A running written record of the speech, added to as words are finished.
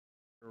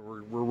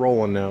we're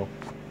rolling now.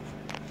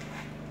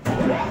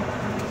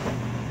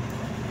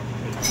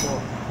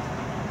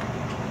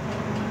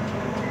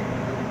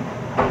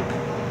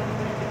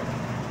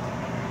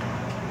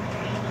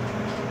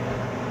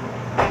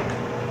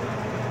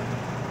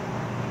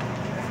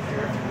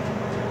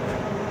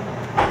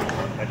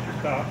 That's your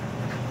stop.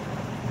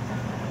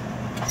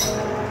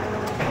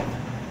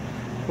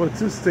 What's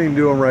this thing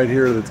doing right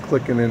here that's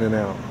clicking in and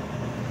out?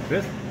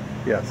 This?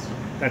 Yes.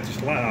 That's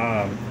just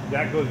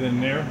that goes in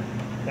there.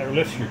 That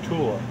lifts your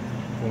tool up.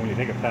 So when you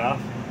take a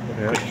path,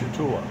 it lifts your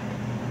tool up.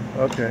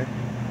 Okay.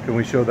 Can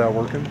we show that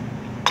working?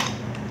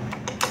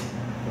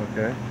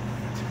 Okay.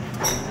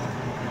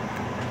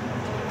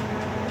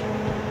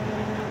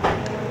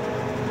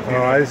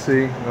 Oh, I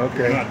see.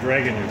 Okay. You're not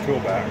dragging your tool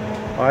back.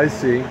 I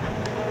see.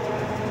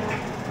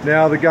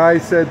 Now the guy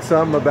said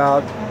something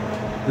about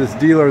this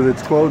dealer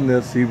that's quoting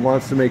this. He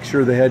wants to make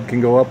sure the head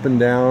can go up and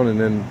down and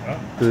then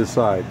to the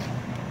side.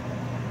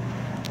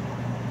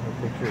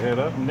 Put your head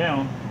up and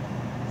down.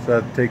 So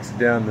that takes it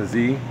down the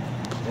Z. Yep.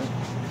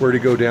 Where to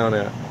go down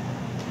at?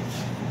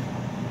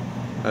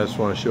 I just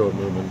want to show it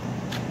moving.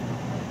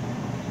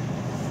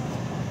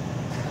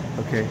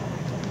 Okay.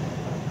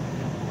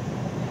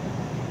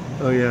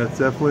 Oh yeah, it's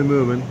definitely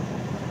moving.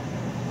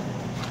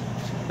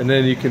 And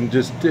then you can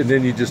just,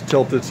 you just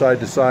tilt it side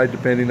to side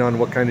depending on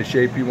what kind of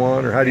shape you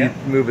want, or how do you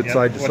move it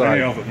side to side?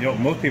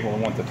 Most people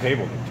want the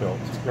table to tilt.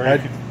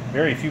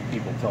 Very few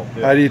people tilt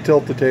this. How do you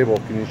tilt the table?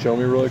 Can you show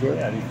me really quick?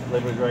 Yeah, these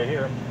levers right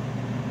here.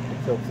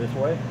 It tilts this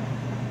way.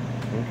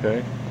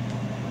 Okay.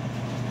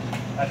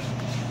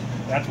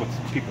 That's what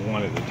people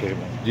want at the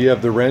table. Do you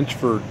have the wrench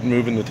for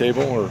moving the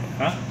table, or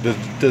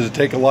does it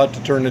take a lot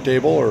to turn the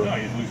table, or? No,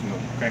 you loosen the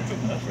crank the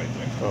nuts right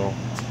there. Oh,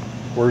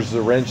 where's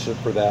the wrench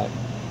for that?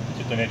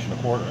 Just 1.25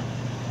 inches.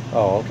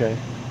 Oh, okay.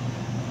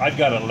 I've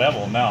got it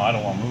level now. I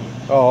don't want to move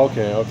it. Oh,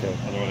 okay, okay.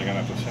 Otherwise, I'm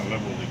gonna have to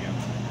level it again.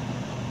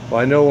 Well,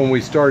 I know when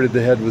we started,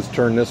 the head was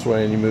turned this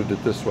way, and you moved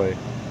it this way.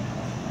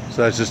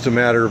 So that's just a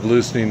matter of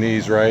loosening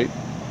these, right,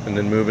 and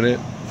then moving it.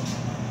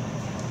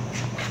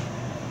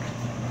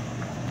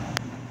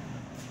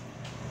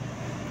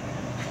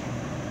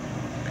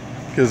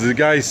 Because the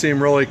guy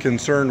seemed really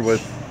concerned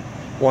with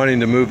wanting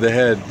to move the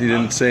head. He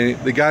didn't say,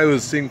 the guy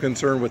seemed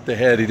concerned with the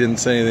head. He didn't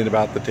say anything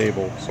about the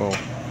table, so.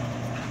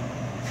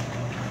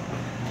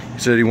 He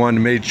said he wanted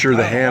to make sure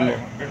the handle.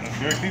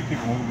 Very few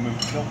people move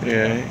the tilt.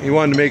 Yeah, he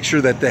wanted to make sure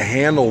that the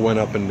handle went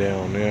up and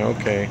down. Yeah,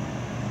 okay.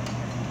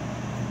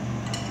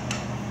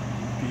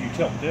 You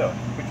tilt, yeah.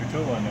 Put your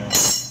tool in there.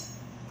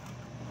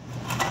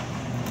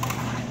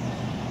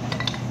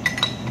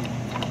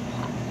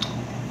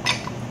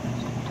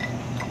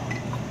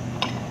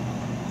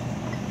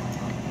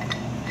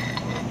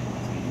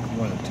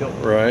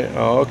 Right.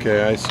 Oh,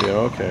 okay. I see.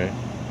 Okay.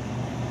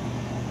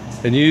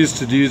 And you used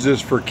to use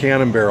this for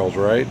cannon barrels,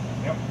 right?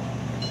 Yep.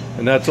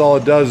 And that's all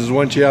it does is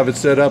once you have it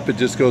set up, it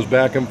just goes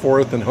back and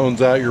forth and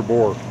hones out your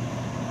bore.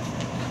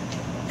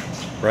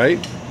 Right?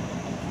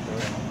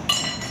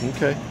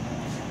 Okay.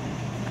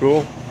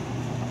 Cool.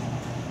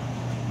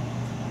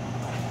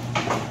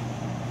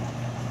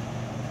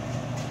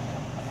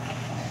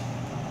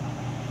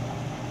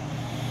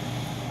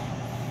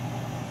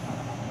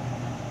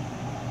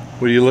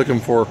 What are you looking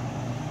for?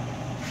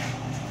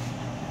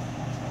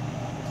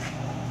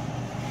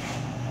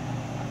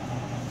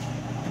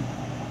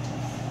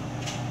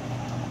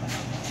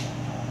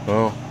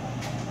 Oh.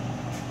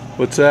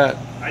 What's that?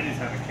 I just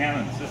have a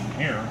cannon sitting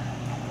here.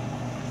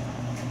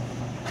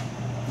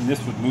 And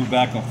this would move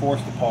back and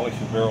forth to polish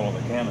the barrel of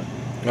the cannon.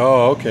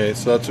 Oh, okay.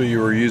 So that's what you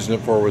were using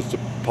it for, was to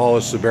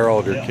polish the barrel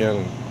of your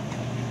cannon.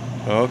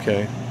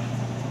 Okay.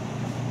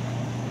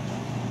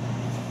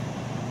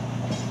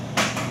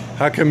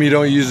 How come you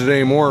don't use it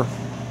anymore?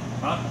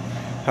 Huh?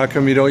 How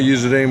come you don't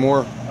use it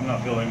anymore? I'm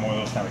not building more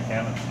of those kind of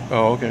cannons.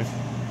 Oh, okay.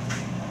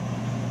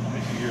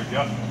 This is your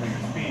adjustment for your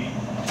speed.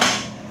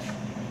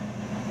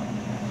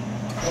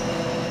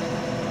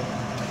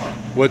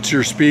 What's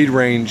your speed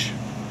range?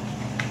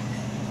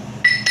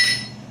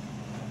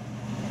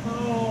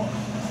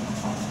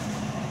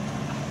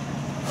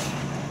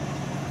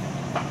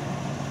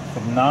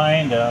 From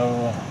 9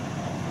 to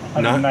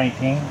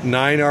 119.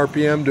 9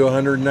 RPM to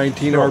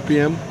 119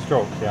 RPM?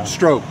 Strokes, yeah.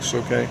 Strokes,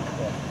 okay.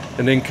 Yeah.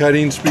 And then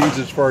cutting speeds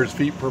as far as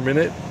feet per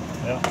minute?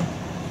 Yeah.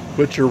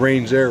 What's your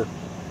range there?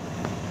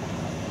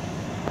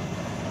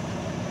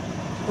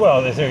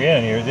 Well, there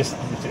again,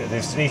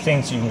 there's these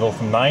things you can go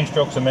from 9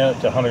 strokes a minute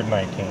to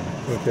 119.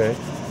 Okay.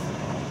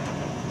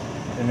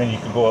 And then you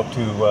can go up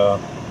to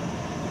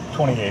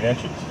 28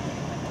 inches.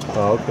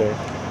 Oh, okay.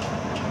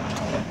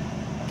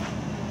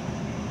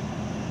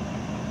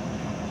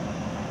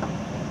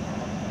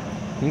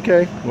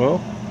 Okay, well,